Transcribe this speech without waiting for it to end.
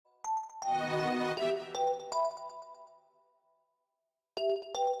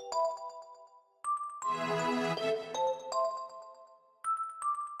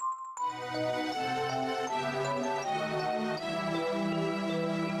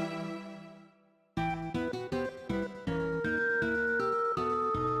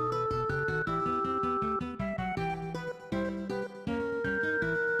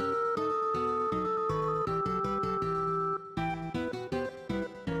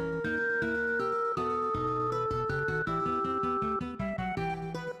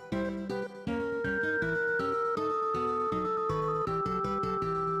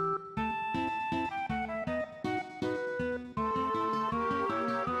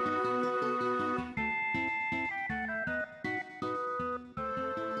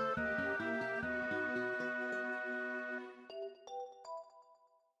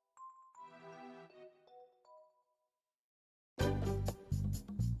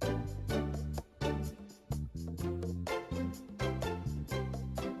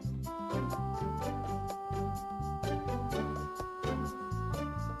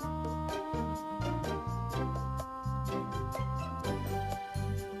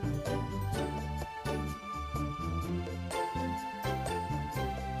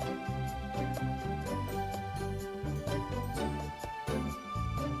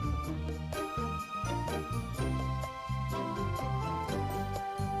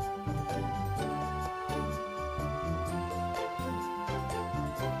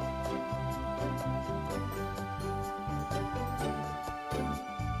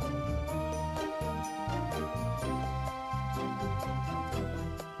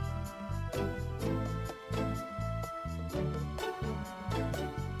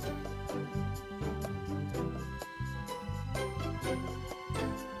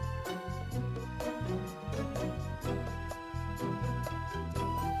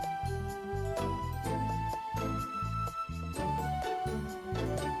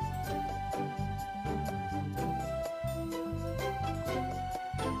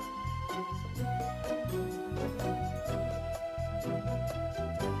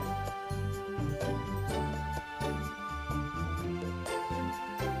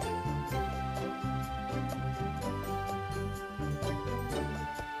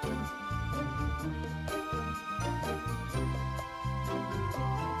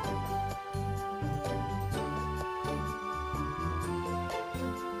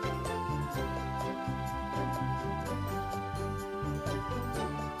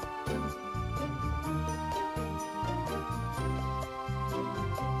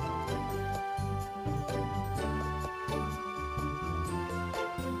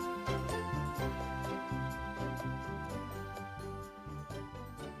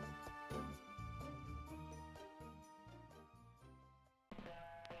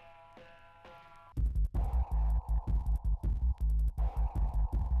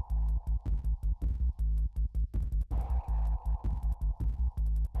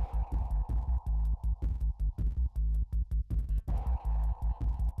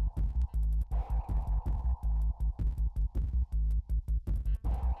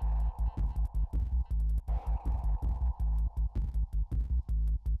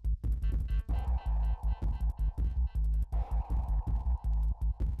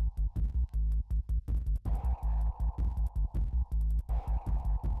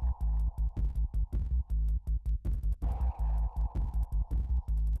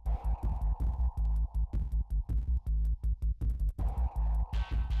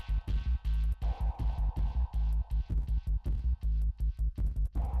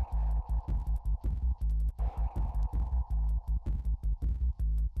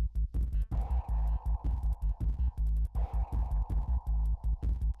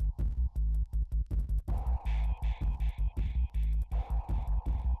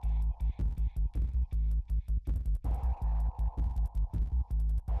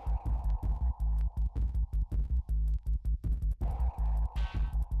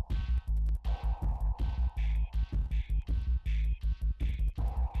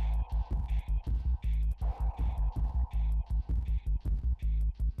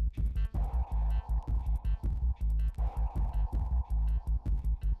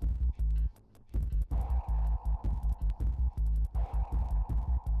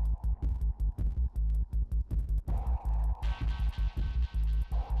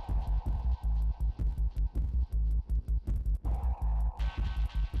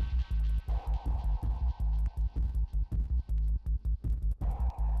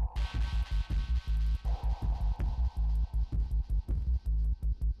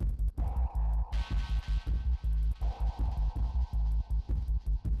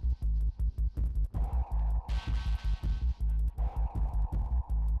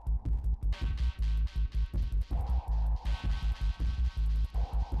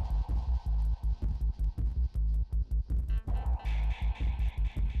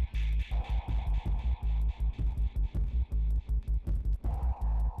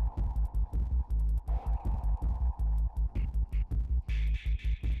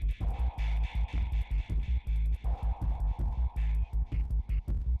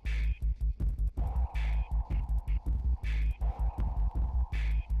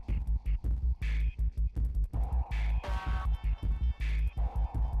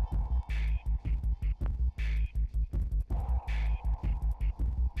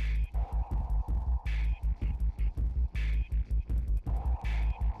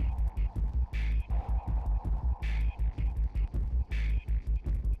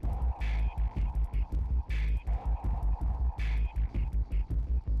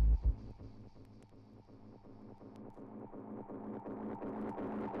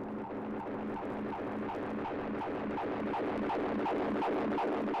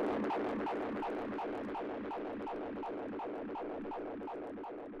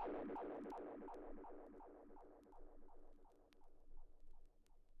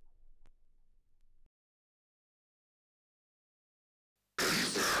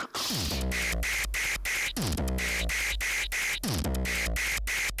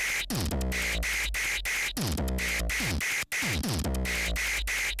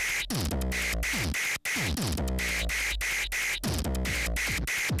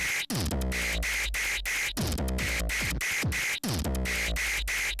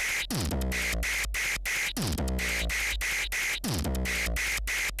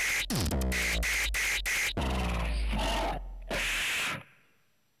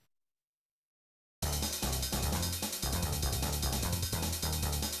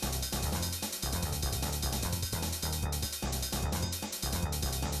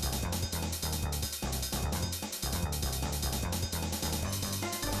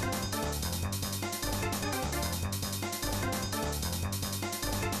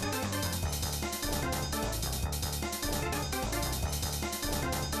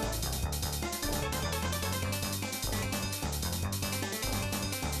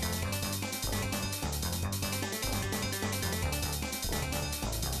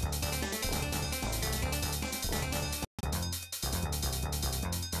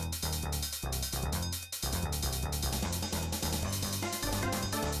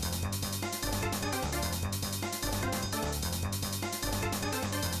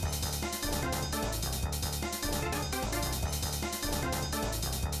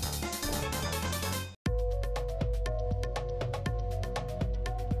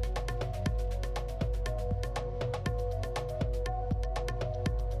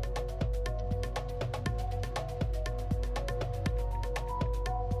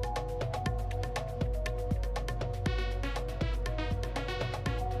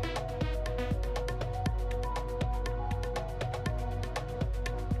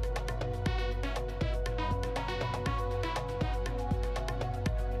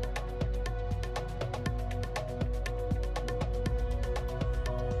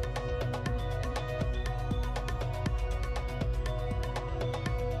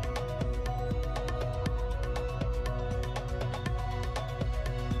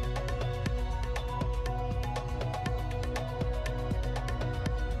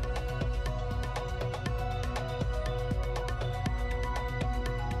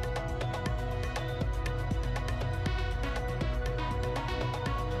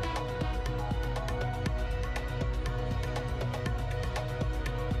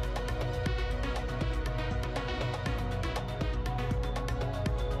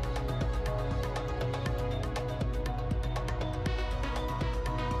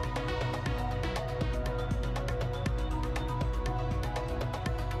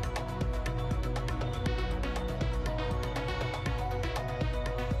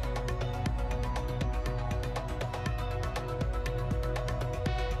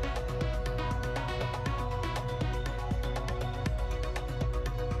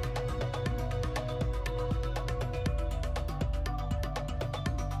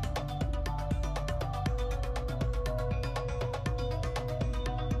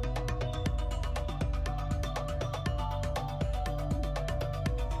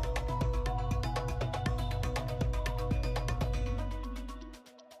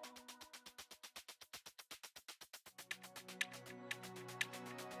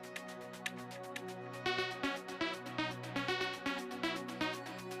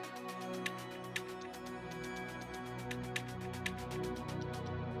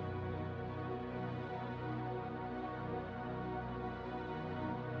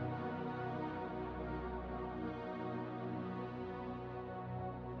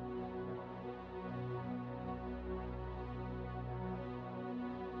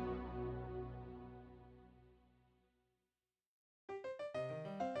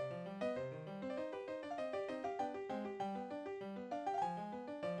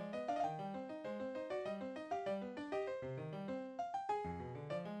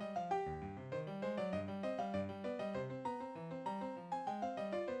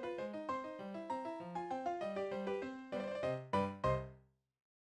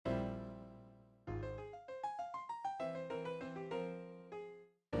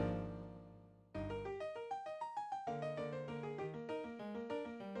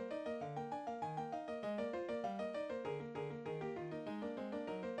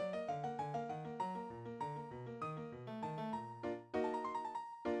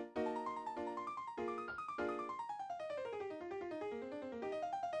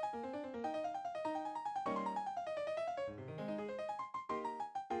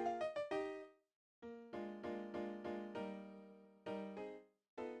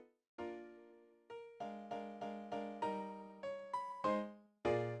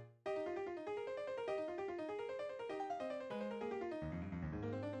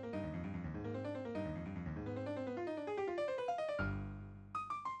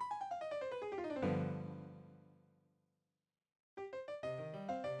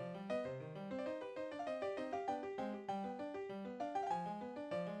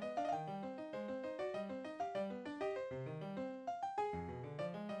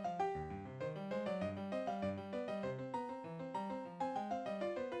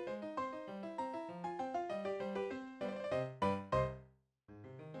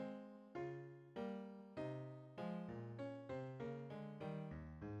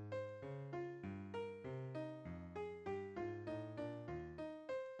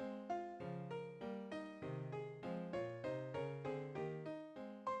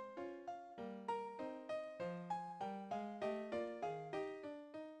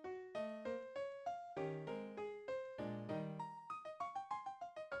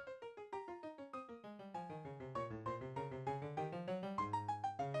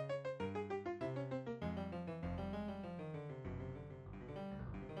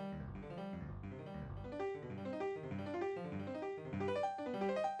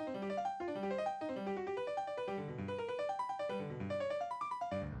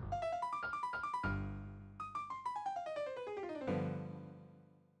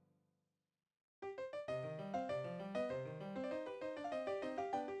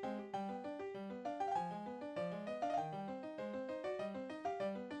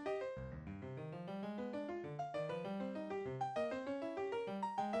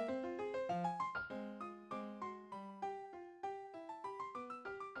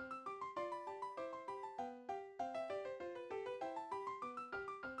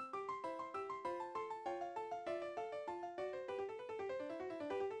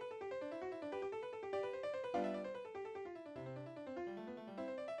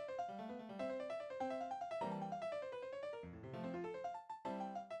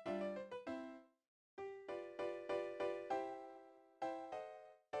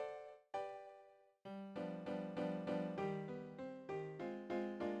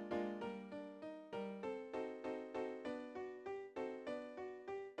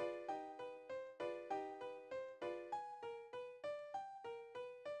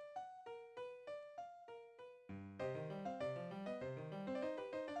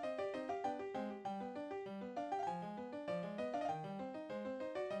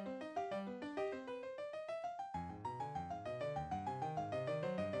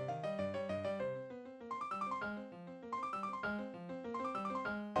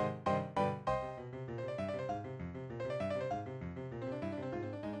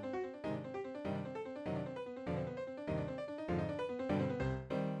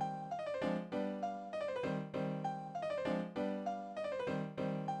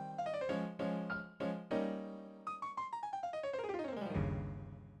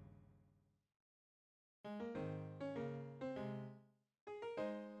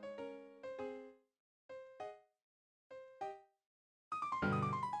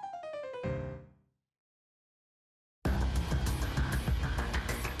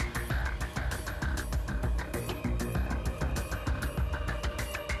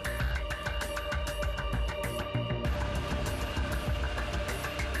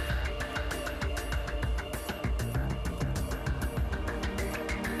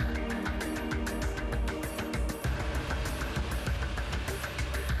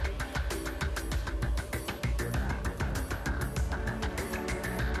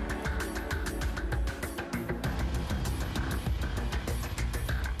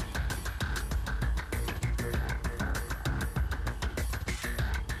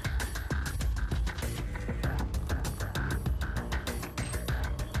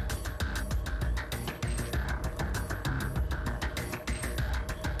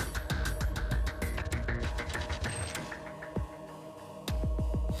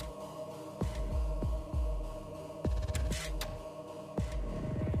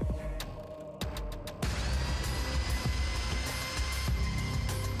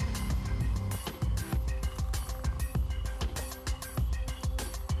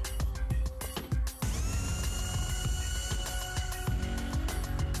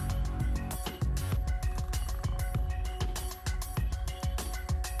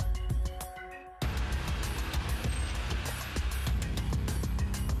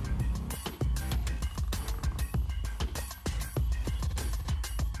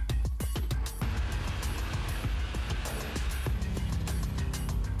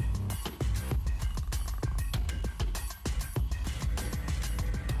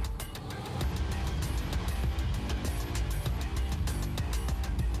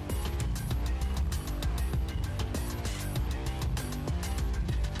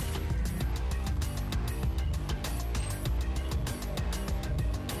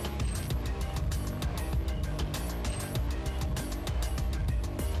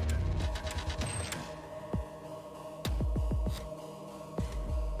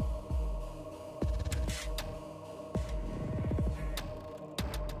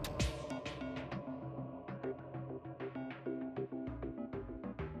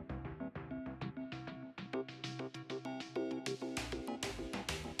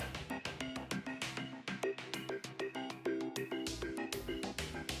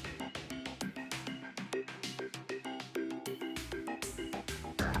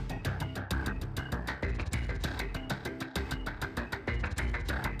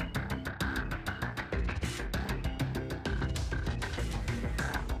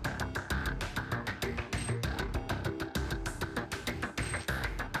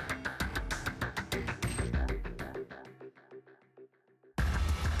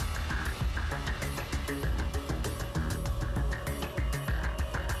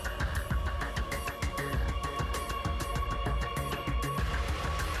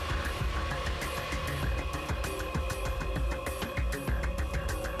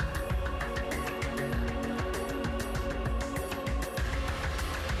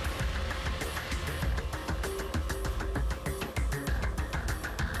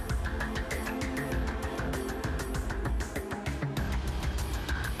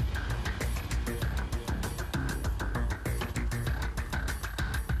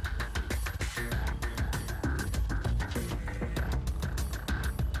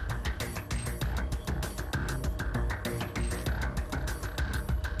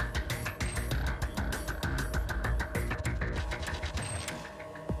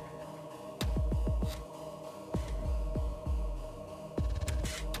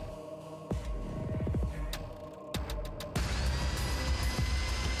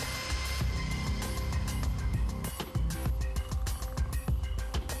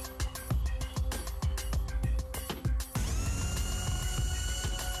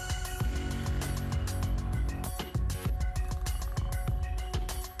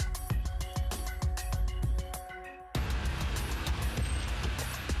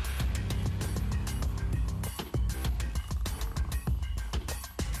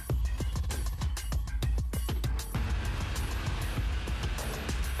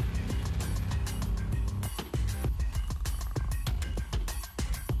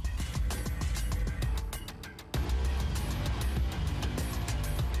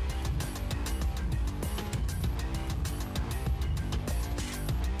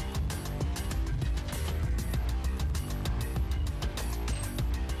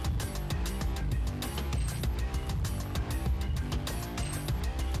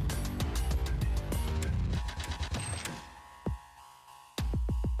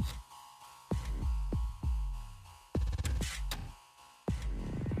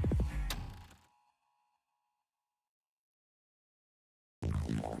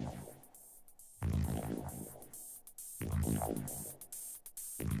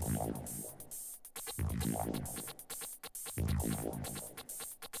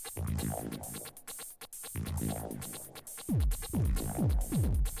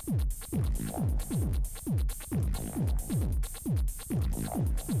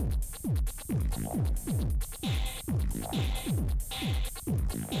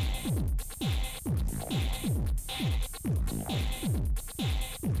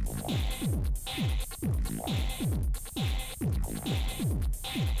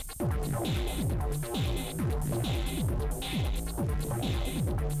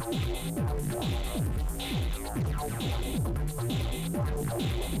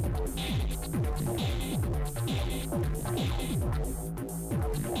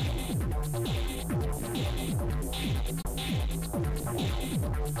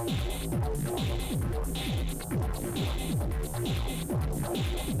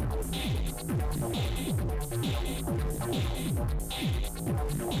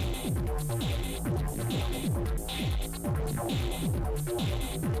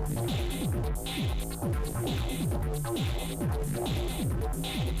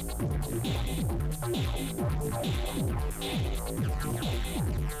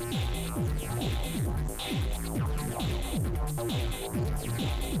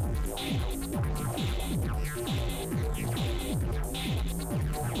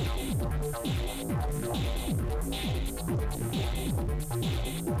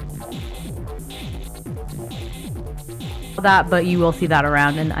That, but you will see that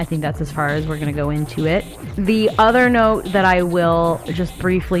around, and I think that's as far as we're going to go into it. The other note that I will just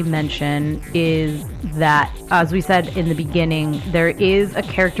briefly mention is that, as we said in the beginning, there is a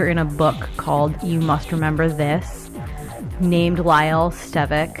character in a book called You Must Remember This, named Lyle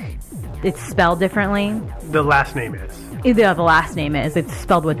Stevick. It's spelled differently. The last name is. Yeah, the last name is. It's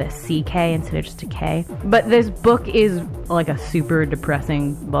spelled with a CK instead of just a K. But this book is like a super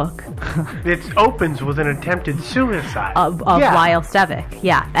depressing book. It opens with an attempted suicide. Of Lyle Stevick,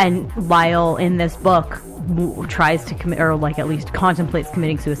 yeah. And Lyle, in this book, tries to commit, or like at least contemplates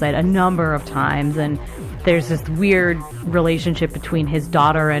committing suicide a number of times. And there's this weird relationship between his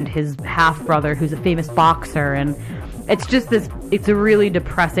daughter and his half-brother, who's a famous boxer. And it's just this, it's a really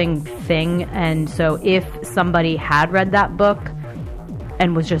depressing thing. And so if somebody had read that book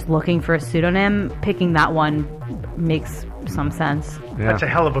and was just looking for a pseudonym, picking that one makes some sense. Yeah. That's a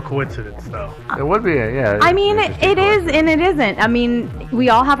hell of a coincidence, though. It would be, yeah. I mean, it is and it isn't. I mean, we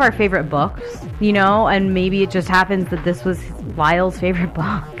all have our favorite books, you know, and maybe it just happens that this was Lyle's favorite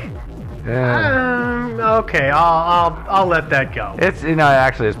book. Yeah. Okay, I'll let that go. It's, you know,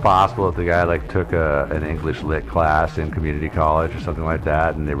 actually it's possible if the guy like took an English lit class in community college or something like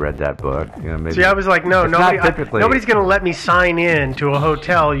that, and they read that book. You know, maybe. See, I was like, no, nobody's going to let me sign in to a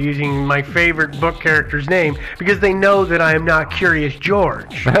hotel using my favorite book character's name because they know that I am not Curious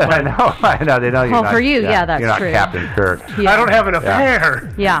George. I know. They know you're well, not. for you, yeah, that's you're true. You're not Captain Kirk. Yeah. I don't have an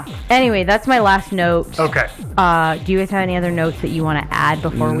affair. Yeah. Anyway, that's my last note. Okay. Do you guys have any other notes that you want to add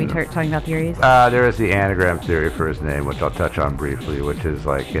before we start talking about theories? There is the anagram theory for his name, which I'll touch on briefly, which is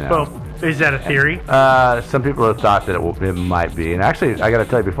like, you know. Well, is that a theory? Some people have thought that it might be. And actually, I got to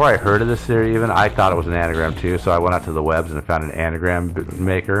tell you, before I heard of this theory even, I thought it was an anagram too. So I went out to the webs and I found an anagram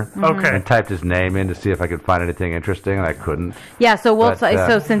maker. Okay. And typed his name in to see if I could find anything interesting, and I couldn't. Yeah, so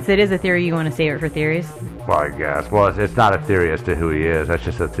so since it is a theory, you want to save it for theories? Well, I guess. Well, it's not a theory as to who he is. That's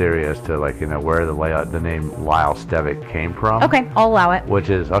just a theory as to, like, you know, where the name Lyle Stevick came from. Okay, I'll allow it. Which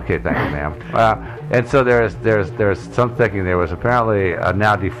is, okay, thank you, ma'am. And so there's some thinking there was apparently a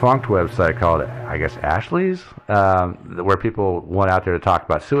now defunct website called, I guess, Ashley's, where people went out there to talk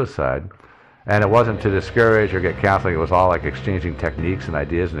about suicide. And it wasn't to discourage or get counseling. It was all like exchanging techniques and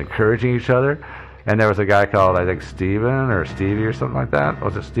ideas and encouraging each other. And there was a guy called, I think, Steven or Stevie or something like that.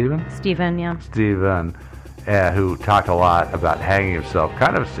 Was it Steven? Steven, yeah. Steven, who talked a lot about hanging himself,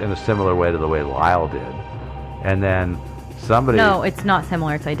 kind of in a similar way to the way Lyle did. And then somebody... No, it's not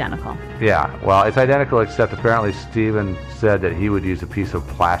similar. It's identical. Yeah, well, it's identical, except apparently Steven said that he would use a piece of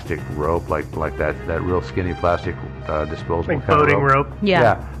plastic rope, like that real skinny plastic disposable like kind boating of rope.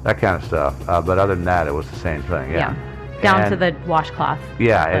 Yeah, that kind of stuff. But other than that, it was the same thing. Yeah. Down to the washcloth.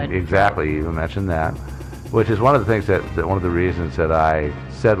 Yeah, exactly. You even mentioned that, which is one of the things that one of the reasons that I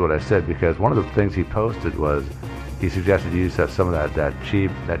said what I said, because one of the things he posted was he suggested you use some of that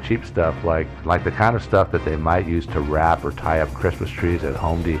cheap stuff, like the kind of stuff that they might use to wrap or tie up Christmas trees at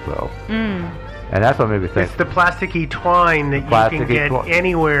Home Depot. And that's what made me think. It's the plasticky twine that you can get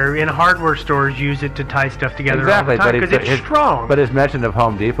anywhere in hardware stores. Use it to tie stuff together all the time because it's strong. But his mention of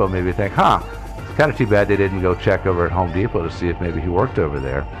Home Depot made me think, it's kind of too bad they didn't go check over at Home Depot to see if maybe he worked over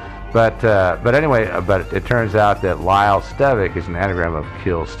there. But anyway, but it turns out that Lyle Stevick is an anagram of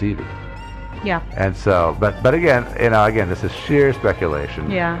Kill Stevie. Yeah. And so, but again, this is sheer speculation.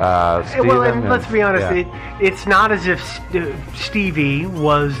 Yeah. Well, and let's be honest, yeah. it's not as if Stevie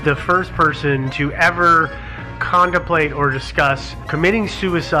was the first person to ever contemplate or discuss committing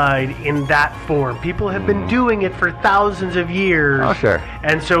suicide in that form. People have been doing it for thousands of years. Oh, sure.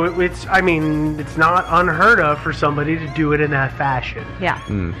 And so it's not unheard of for somebody to do it in that fashion. Yeah.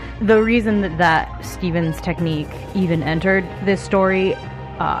 The reason that Stevens' technique even entered this story,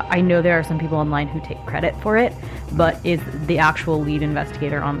 I know there are some people online who take credit for it, but is the actual lead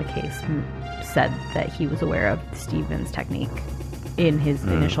investigator on the case said that he was aware of Stevens' technique in his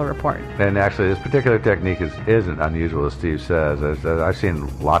initial report. And actually, this particular technique isn't unusual, as Steve says. I've seen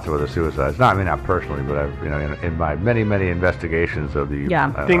lots of other suicides. Not personally, but I've in my many investigations of the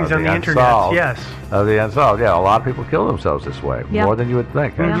things of on the internet. Yes, of the unsolved. Yeah, a lot of people kill themselves this way, more than you would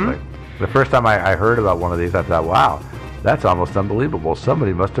think. Actually, the first time I heard about one of these, I thought, wow. That's almost unbelievable.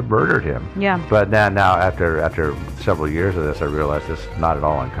 Somebody must have murdered him. Yeah. But now after several years of this, I realized it's not at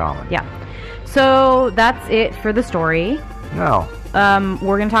all uncommon. Yeah. So that's it for the story. No.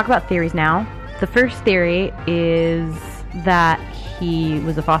 We're going to talk about theories now. The first theory is that he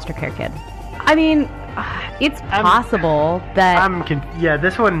was a foster care kid. I mean, it's possible that...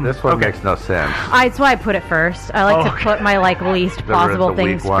 this one okay. Makes no sense. That's why I put it first. I like to put my least plausible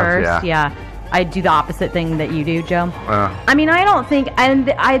things first. Yeah. I do the opposite thing that you do, Joe. I mean, I don't think...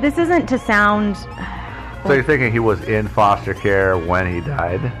 this isn't to sound... So you're thinking he was in foster care when he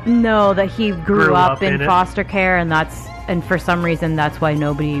died? No, that he grew up in foster care, and for some reason that's why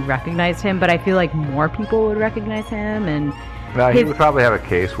nobody recognized him. But I feel like more people would recognize him, and he would probably have a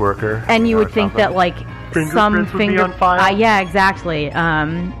caseworker. And you would think that some would be on file. Yeah, exactly.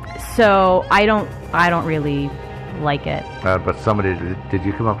 So I don't really like it. But somebody did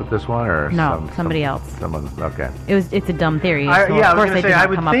you come up with this one or no? Somebody else. Someone. Okay. It's a dumb theory. I was going to say I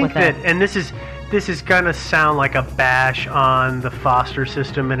would come up think with that, and this is going to sound like a bash on the foster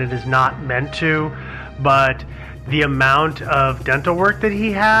system, and it is not meant to, but the amount of dental work that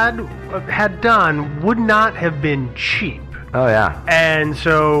he had done would not have been cheap. Oh yeah. And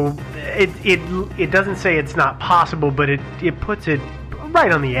so it doesn't say it's not possible, but it puts it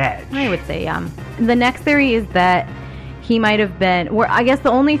right on the edge. I would say, yeah. The next theory is that he might have been... I guess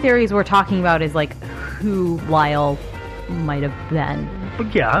the only theories we're talking about is, who Lyle might have been.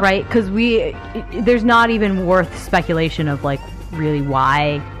 Yeah. Right? Because there's not even worth speculation of, really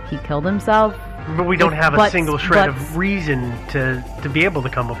why he killed himself. But we don't have a single shred of reason to be able to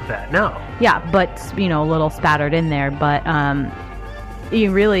come up with that, no. Yeah, but, a little spattered in there. But,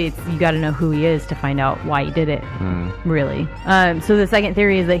 you got to know who he is to find out why he did it, really. So the second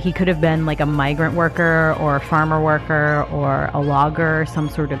theory is that he could have been a migrant worker or a farmer worker or a logger, some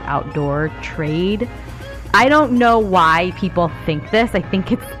sort of outdoor trade. I don't know why people think this. I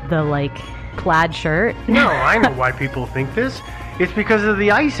think it's the plaid shirt. No, I know why people think this. It's because of the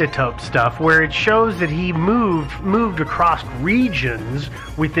isotope stuff, where it shows that he moved across regions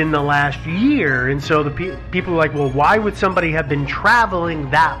within the last year, and so the people are like, well, why would somebody have been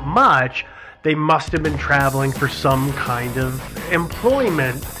traveling that much? They must have been traveling for some kind of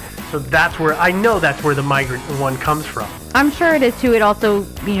employment. So that's where the migrant one comes from. I'm sure it is too. It also,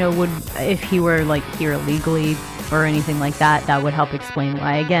 would, if he were here illegally or anything like that, that would help explain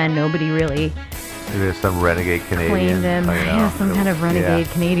why. Again, nobody really. Maybe there's some renegade Canadian. Claimed him. Some kind of renegade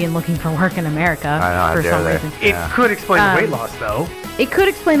Canadian looking for work in America. I know, for some reason. It could explain the weight loss, though. It could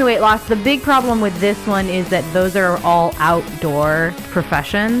explain the weight loss. The big problem with this one is that those are all outdoor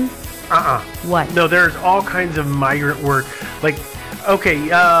professions. What? No, there's all kinds of migrant work.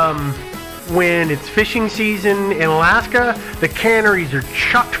 When it's fishing season in Alaska, the canneries are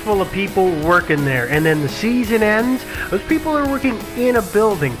chocked full of people working there. And then the season ends, those people are working in a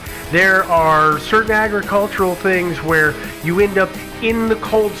building. There are certain agricultural things where you end up in the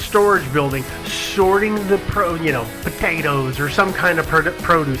cold storage building sorting the potatoes or some kind of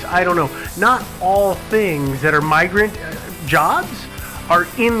produce. I don't know. Not all things that are migrant jobs are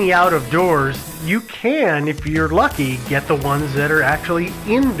in the out of doors. You can, if you're lucky, get the ones that are actually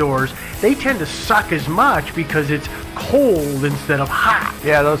indoors. They tend to suck as much because it's cold instead of hot.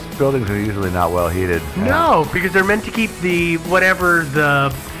 Yeah, those buildings are usually not well heated. No, because they're meant to keep the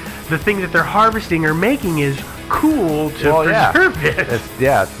thing that they're harvesting or making is cool to preserve it.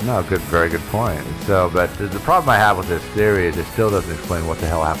 Very good point. So, but the problem I have with this theory is it still doesn't explain what the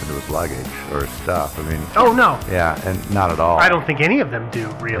hell happened to his luggage or stuff. I mean, oh no, yeah, and not at all. I don't think any of them do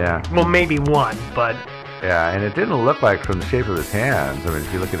really. Yeah. Well, maybe one, but yeah, and it didn't look like from the shape of his hands. I mean,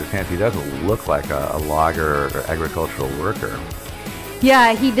 if you look at his hands, he doesn't look like a logger or agricultural worker.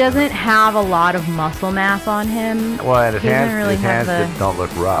 Yeah, he doesn't have a lot of muscle mass on him. Well, and his He doesn't hands, really his have hands don't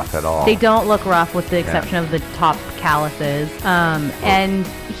look rough at all. They don't look rough, with the exception of the top calluses. And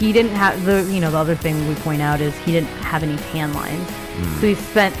he didn't have the other thing we point out is he didn't have any tan lines. So he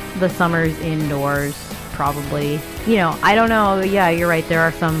spent the summers indoors, probably. I don't know. Yeah, you're right. There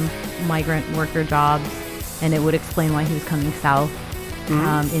are some migrant worker jobs, and it would explain why he was coming south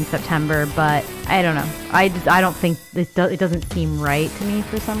in September. But I don't know. I don't think it doesn't seem right to me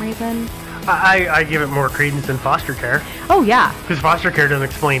for some reason. I give it more credence than foster care. Oh yeah. Because foster care doesn't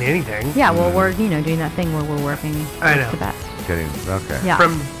explain anything. Yeah. Well, we're doing that thing where we're working I know. the best. Okay. Yeah.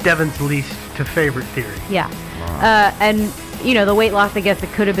 From Devin's least to favorite theory. Yeah. And the weight loss, I guess it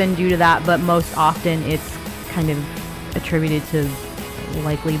could have been due to that, but most often it's kind of attributed to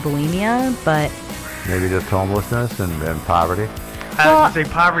likely bulimia, but maybe just homelessness and poverty. I was going to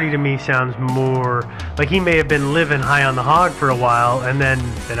say poverty to me sounds more like he may have been living high on the hog for a while and then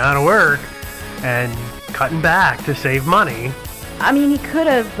been out of work and cutting back to save money. I mean, he could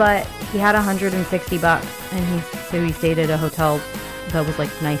have, but he had $160 and he stayed at a hotel that was like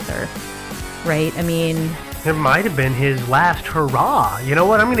nicer, right? I mean, it might have been his last hurrah. You know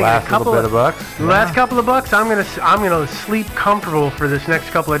what? I'm going to get a couple of bucks. Last couple of bucks. I'm going to sleep comfortable for this next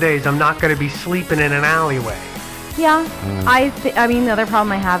couple of days. I'm not going to be sleeping in an alleyway. Yeah. I mean, the other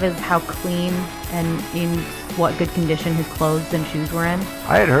problem I have is how clean and in what good condition his clothes and shoes were in.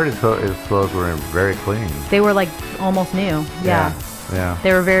 I had heard his clothes were very clean. They were like almost new. Yeah.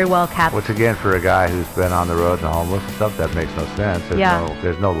 They were very well kept. Which again, for a guy who's been on the road and homeless and stuff, that makes no sense.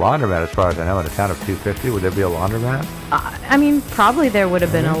 There's no laundromat as far as I know. In a town of 250, would there be a laundromat? I mean, probably there would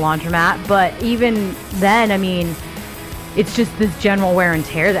have been a laundromat, but even then, I mean, it's just this general wear and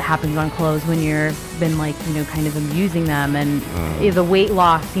tear that happens on clothes when you've been kind of abusing them, and the weight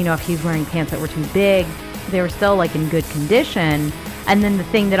loss. If he's wearing pants that were too big, they were still like in good condition. And then the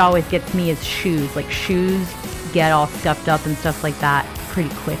thing that always gets me is shoes. Like shoes get all scuffed up and stuff like that pretty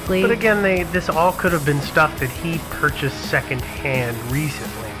quickly. But again, this all could have been stuff that he purchased secondhand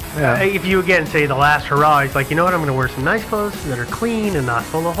recently. Yeah. If you again say the last hurrah, he's like, you know what, I'm going to wear some nice clothes that are clean and not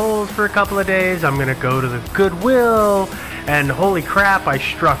full of holes for a couple of days. I'm going to go to the Goodwill, and holy crap, I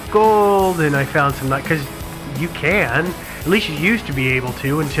struck gold, and I found some nice, because you can. At least you used to be able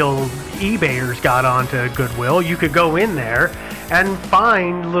to until eBayers got onto Goodwill. You could go in there and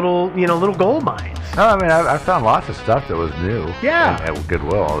find little gold mines. No, I mean, I found lots of stuff that was new. Yeah. At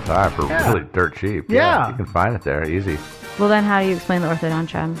Goodwill all the time for really dirt cheap. Yeah. You can find it there easy. Well, then how do you explain the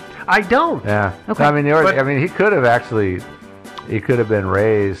orthodontia? I don't. Yeah. Okay. I mean, he could have been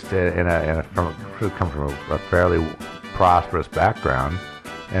raised come from a fairly prosperous background,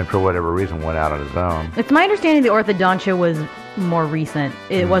 and for whatever reason went out on his own. It's my understanding the orthodontia was more recent.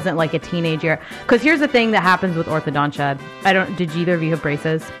 It wasn't like a teenage year. Because here's the thing that happens with orthodontia. Did either of you have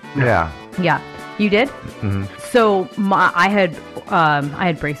braces? Yeah. Yeah. You did? Mm-hmm. So I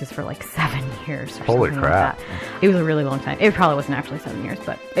had braces for like 7 years or Holy something crap. like that. It was a really long time. It probably wasn't actually 7 years,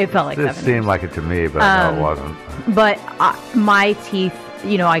 but it felt like 7 years. It seemed like it to me, but no, it wasn't. But my teeth,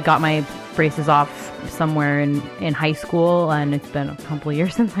 I got my braces off somewhere in high school, and it's been a couple of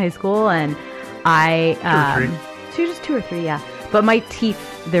years since high school, and I 2 or 3, yeah. But my teeth,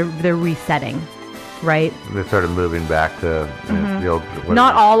 they're resetting, right? They started moving back to the old.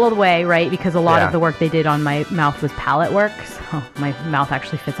 Not all of the way, right? Because a lot of the work they did on my mouth was palate work. So my mouth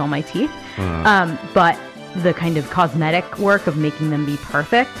actually fits all my teeth. But the kind of cosmetic work of making them be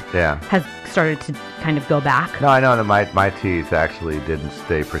perfect has started to kind of go back. No, I know that my teeth actually didn't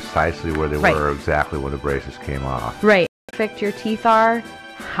stay precisely where they were exactly when the braces came off. Right. Perfect your teeth are,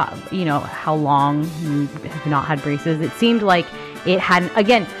 how long you have not had braces. It seemed like it hadn't.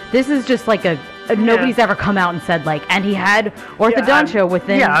 Again, this is just like nobody's ever come out and said like, and he had orthodontia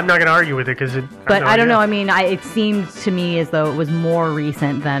within. Yeah, I'm not going to argue with it because But I don't know. I mean, it seemed to me as though it was more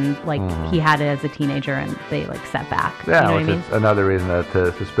recent than like he had it as a teenager and they like set back. Yeah, you know which what I mean? is another reason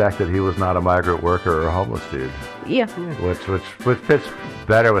to suspect that he was not a migrant worker or a homeless dude. Yeah. Which fits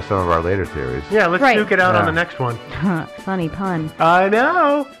better with some of our later theories. Yeah, let's duke it out on the next one. Funny pun. I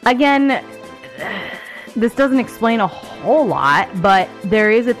know. Again, this doesn't explain a whole lot, but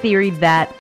there is a theory that